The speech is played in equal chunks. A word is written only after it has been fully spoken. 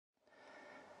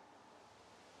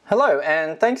Hello,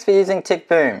 and thanks for using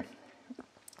TickBoom.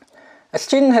 A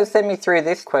student has sent me through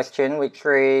this question which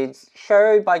reads,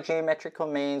 show by geometrical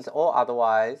means or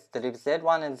otherwise that if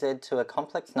z1 and z2 are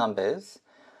complex numbers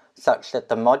such that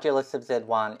the modulus of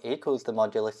z1 equals the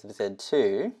modulus of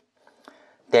z2,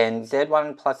 then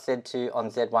z1 plus z2 on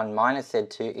z1 minus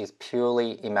z2 is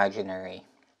purely imaginary.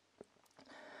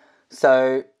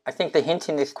 So I think the hint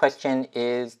in this question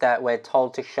is that we're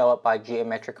told to show it by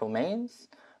geometrical means,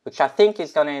 which I think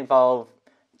is going to involve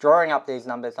drawing up these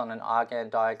numbers on an Argand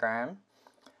diagram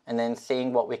and then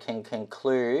seeing what we can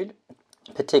conclude,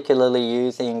 particularly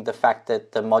using the fact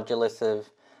that the modulus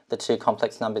of the two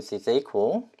complex numbers is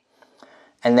equal.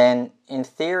 And then in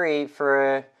theory,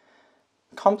 for a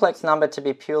complex number to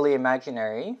be purely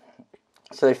imaginary,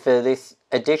 so for this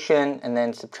addition and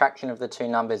then subtraction of the two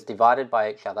numbers divided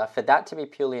by each other, for that to be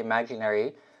purely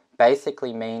imaginary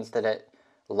basically means that it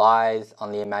lies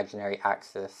on the imaginary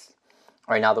axis.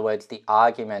 Or in other words, the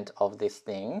argument of this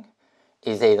thing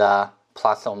is either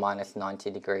plus or minus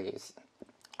 90 degrees.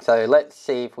 So let's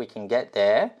see if we can get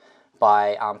there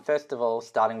by, first of all,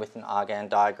 starting with an Argand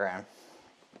diagram.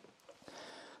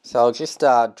 So I'll just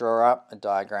draw up a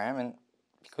diagram, and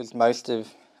because most of,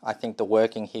 I think, the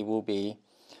working here will be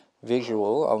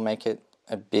visual, I'll make it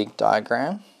a big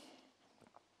diagram.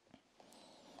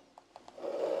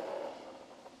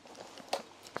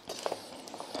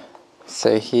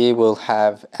 So here we'll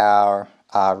have our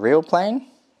real plane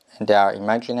and our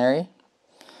imaginary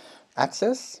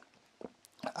axis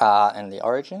and the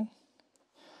origin.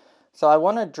 So I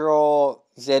want to draw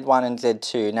z1 and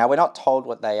z2. Now we're not told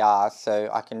what they are, so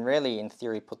I can really in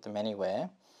theory put them anywhere.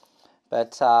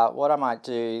 But what I might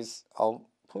do is I'll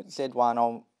put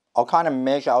z1, I'll kind of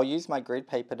measure, I'll use my grid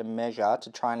paper to measure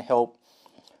to try and help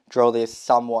draw this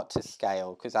somewhat to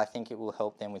scale, because I think it will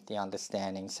help them with the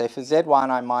understanding. So for z1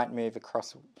 I might move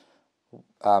across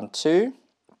 2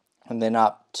 and then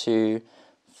up 2,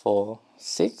 4,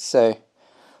 6. So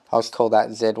I'll just call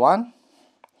that z1.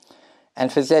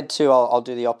 And for z2 I'll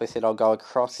do the opposite. I'll go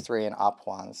across 3 and up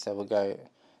 1. So we'll go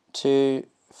 2,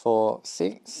 4,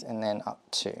 6 and then up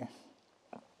 2.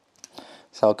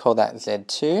 So I'll call that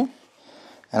z2.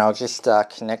 And I'll just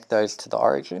connect those to the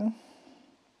origin.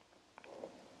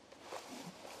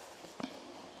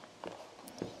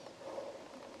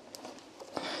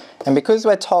 And because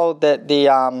we're told that the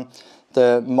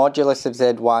modulus of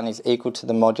z1 is equal to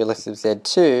the modulus of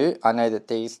z2, I know that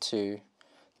these two,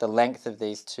 the length of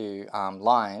these two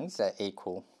lines are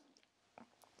equal.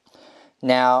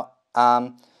 Now,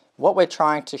 what we're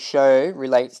trying to show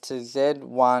relates to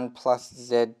z1 plus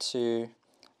z2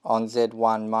 on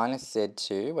z1 minus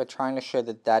z2. We're trying to show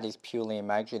that that is purely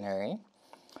imaginary.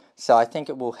 So I think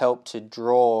it will help to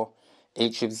draw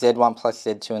each of z1 plus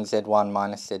z2 and z1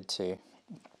 minus z2.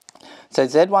 So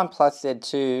z1 plus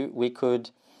z2, we could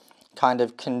kind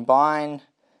of combine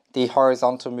the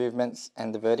horizontal movements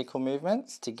and the vertical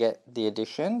movements to get the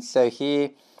addition. So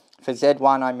here, for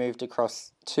z1 I moved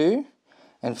across 2,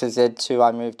 and for z2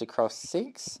 I moved across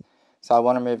 6. So I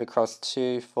want to move across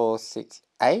 2, 4, 6,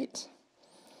 8.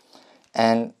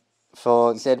 And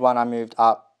for z1 I moved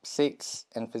up 6,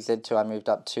 and for z2 I moved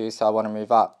up 2, so I want to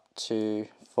move up 2,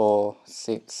 4,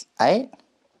 6, 8.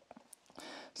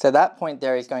 So that point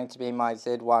there is going to be my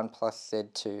z1 plus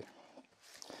z2,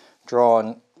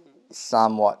 drawn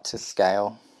somewhat to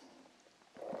scale.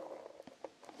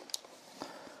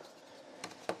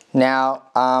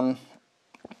 Now,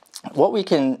 what we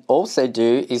can also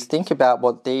do is think about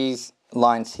what these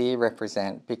lines here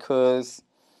represent, because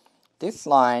this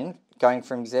line going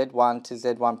from z1 to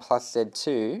z1 plus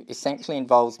z2 essentially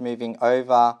involves moving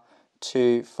over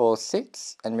 2, 4,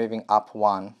 6 and moving up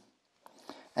 1.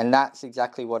 And that's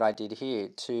exactly what I did here,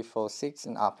 2, 4, 6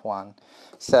 and up 1.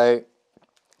 So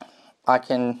I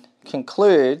can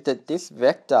conclude that this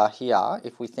vector here,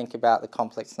 if we think about the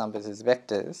complex numbers as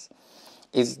vectors,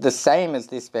 is the same as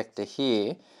this vector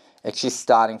here. It's just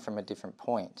starting from a different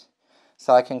point.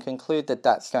 So I can conclude that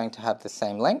that's going to have the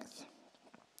same length.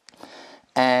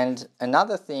 And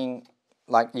another thing,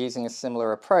 like using a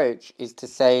similar approach, is to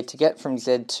say to get from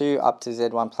z2 up to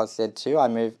z1 plus z2, I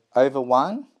move over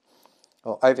 1,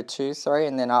 or over 2, sorry,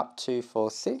 and then up 2, 4,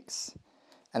 6.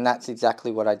 And that's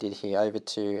exactly what I did here, over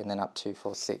 2 and then up 2,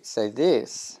 4, 6. So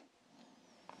this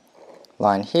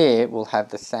line here will have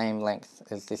the same length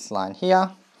as this line here.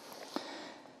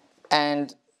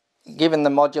 And given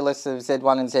the modulus of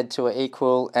z1 and z2 are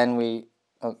equal, and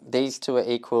these two are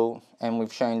equal, and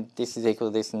we've shown this is equal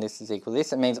to this and this is equal to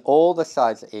this, it means all the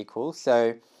sides are equal.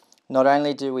 So not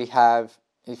only do we have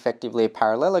effectively a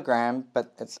parallelogram,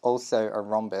 but it's also a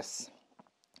rhombus.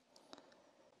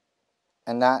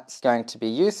 And that's going to be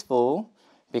useful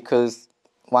because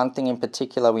one thing in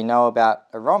particular we know about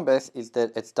a rhombus is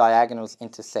that its diagonals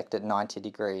intersect at 90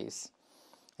 degrees.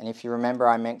 And if you remember,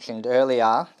 I mentioned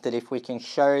earlier that if we can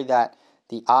show that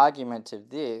the argument of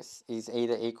this is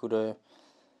either equal to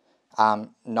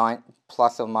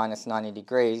plus or minus 90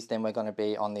 degrees, then we're going to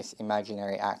be on this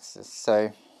imaginary axis.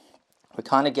 So we're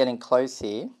kind of getting close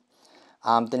here.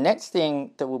 The next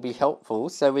thing that will be helpful,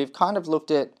 so we've kind of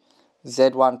looked at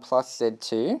z1 plus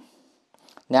z2.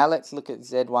 Now let's look at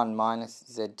z1 minus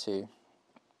z2.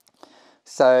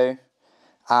 So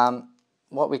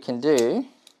what we can do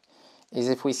is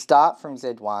if we start from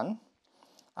z1,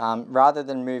 rather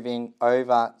than moving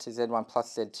over to z1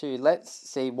 plus z2, let's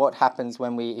see what happens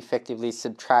when we effectively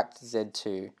subtract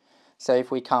z2. So if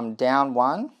we come down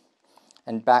 1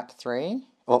 and back 3,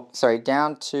 or sorry,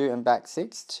 down 2 and back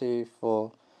 6, 2,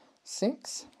 4,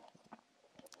 6.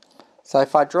 So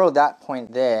if I draw that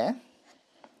point there,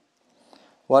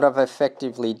 what I've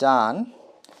effectively done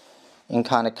in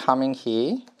kind of coming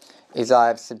here is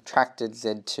I've subtracted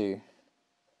z2.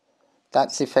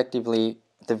 That's effectively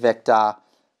the vector.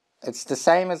 It's the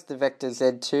same as the vector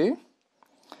z2,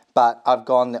 but I've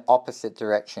gone the opposite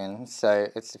direction, so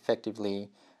it's effectively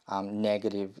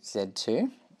negative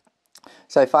z2.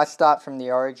 So if I start from the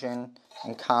origin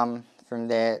and come from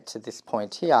there to this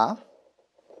point here,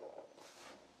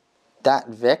 that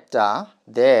vector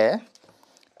there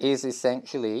is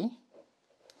essentially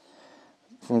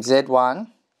from z1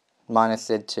 minus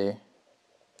z2.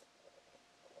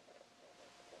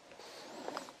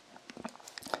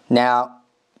 Now,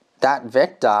 that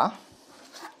vector,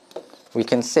 we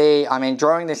can see, I mean,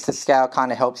 drawing this to scale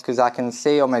kind of helps because I can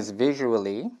see almost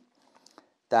visually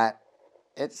that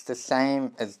it's the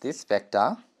same as this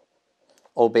vector,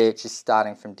 albeit just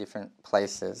starting from different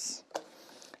places.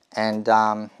 And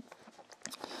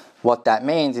what that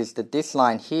means is that this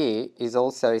line here is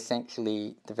also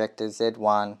essentially the vector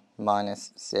z1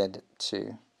 minus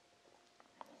z2.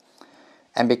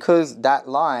 And because that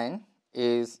line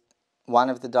is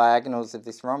one of the diagonals of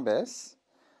this rhombus,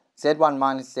 z1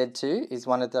 minus z2 is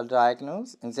one of the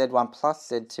diagonals, and z1 plus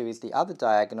z2 is the other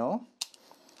diagonal,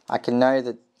 I can know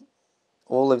that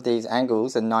all of these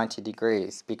angles are 90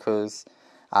 degrees because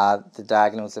the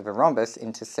diagonals of a rhombus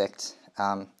intersect,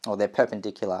 or they're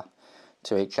perpendicular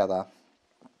to each other.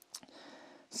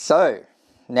 So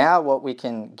now what we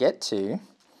can get to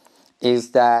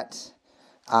is that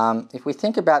if we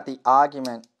think about the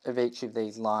argument of each of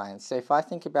these lines, so if I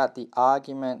think about the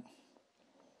argument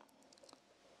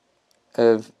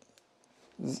of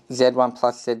z1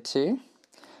 plus z2,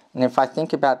 and if I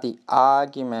think about the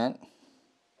argument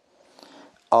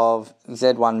of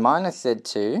z1 minus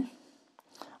z2,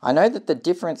 I know that the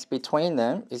difference between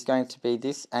them is going to be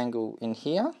this angle in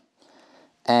here,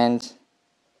 and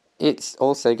it's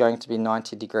also going to be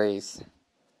 90 degrees.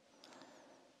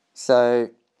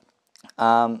 So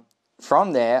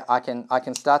from there, I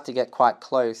can start to get quite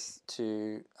close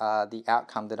to the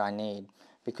outcome that I need,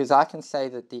 because I can say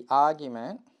that the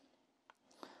argument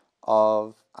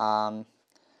of,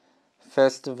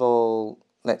 first of all,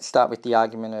 let's start with the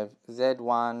argument of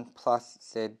z1 plus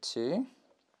z2.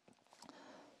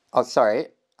 Oh, sorry,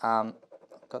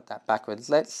 got that backwards.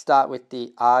 Let's start with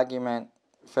the argument,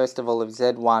 first of all, of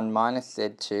z1 minus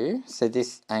z2, so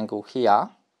this angle here,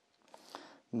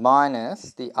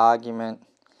 minus the argument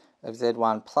of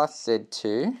z1 plus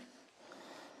z2.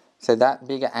 So that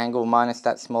bigger angle minus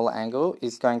that smaller angle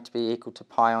is going to be equal to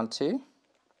pi on 2.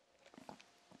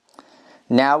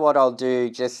 Now what I'll do,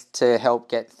 just to help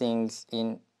get things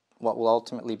in what will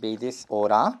ultimately be this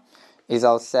order, is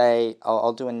I'll say,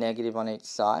 I'll do a negative on each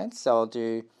side. So I'll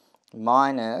do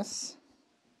minus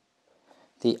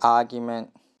the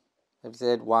argument of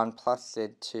z1 plus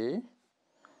z2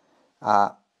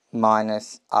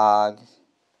 minus arg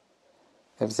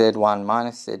of z1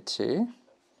 minus z2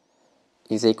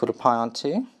 is equal to pi on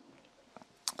 2.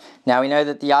 Now we know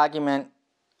that the argument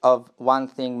of one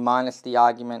thing minus the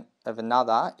argument of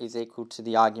another is equal to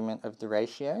the argument of the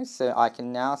ratio. So I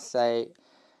can now say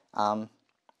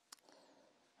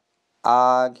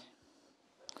arg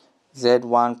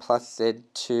z1 plus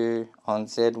z2 on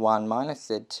z1 minus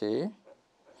z2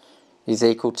 is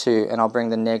equal to, and I'll bring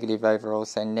the negative over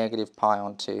also, negative pi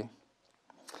on 2.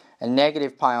 And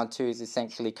negative pi on 2 is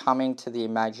essentially coming to the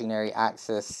imaginary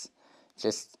axis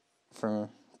just from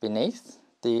beneath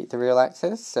the real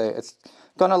axis. So it's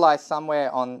going to lie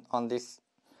somewhere on this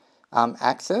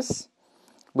axis,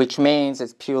 which means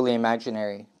it's purely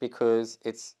imaginary because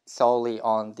it's solely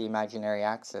on the imaginary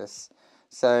axis.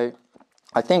 So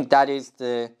I think that is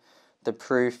the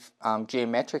proof,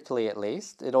 geometrically at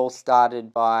least. It all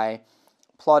started by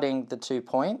plotting the 2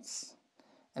 points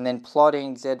and then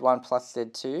plotting z1 plus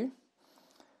z2,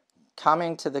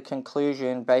 coming to the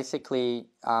conclusion basically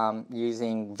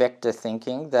using vector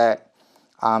thinking that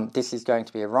this is going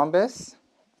to be a rhombus,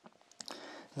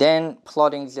 then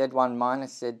plotting z1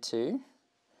 minus z2,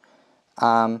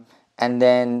 and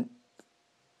then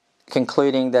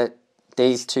concluding that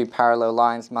these two parallel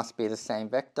lines must be the same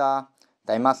vector.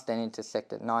 They must then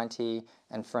intersect at 90,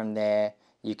 and from there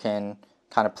you can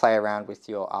kind of play around with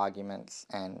your arguments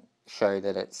and show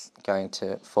that it's going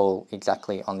to fall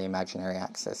exactly on the imaginary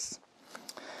axis.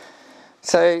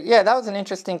 So yeah, that was an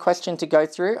interesting question to go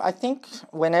through. I think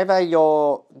whenever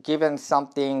you're given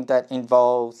something that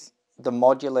involves the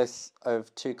modulus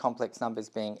of two complex numbers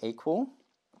being equal,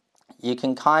 you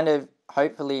can kind of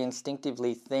hopefully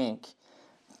instinctively think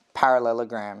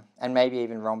parallelogram and maybe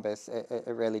even rhombus. It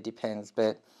really depends,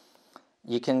 but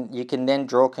you can then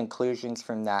draw conclusions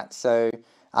from that. So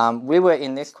we were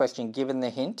in this question given the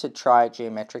hint to try it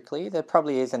geometrically. There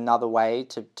probably is another way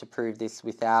to prove this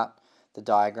without the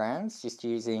diagrams, just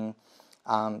using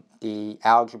the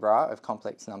algebra of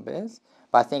complex numbers.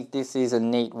 But I think this is a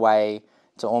neat way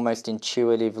to almost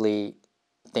intuitively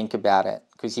think about it,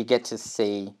 because you get to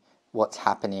see what's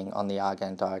happening on the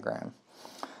Argand diagram.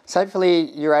 So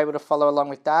hopefully you're able to follow along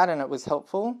with that and it was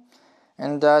helpful.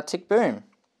 And tick boom.